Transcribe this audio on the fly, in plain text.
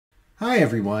Hi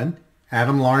everyone,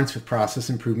 Adam Lawrence with Process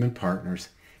Improvement Partners.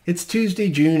 It's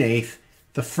Tuesday, June 8th,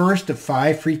 the first of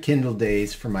 5 free Kindle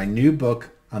days for my new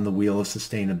book on the Wheel of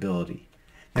Sustainability.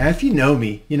 Now if you know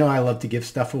me, you know I love to give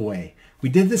stuff away. We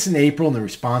did this in April and the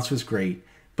response was great.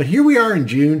 But here we are in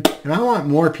June and I want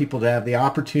more people to have the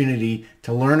opportunity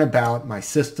to learn about my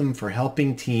system for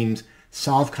helping teams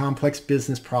solve complex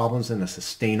business problems in a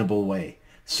sustainable way.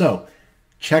 So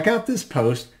check out this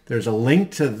post. There's a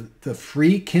link to the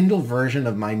free Kindle version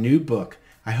of my new book.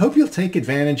 I hope you'll take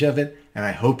advantage of it, and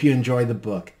I hope you enjoy the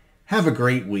book. Have a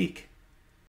great week.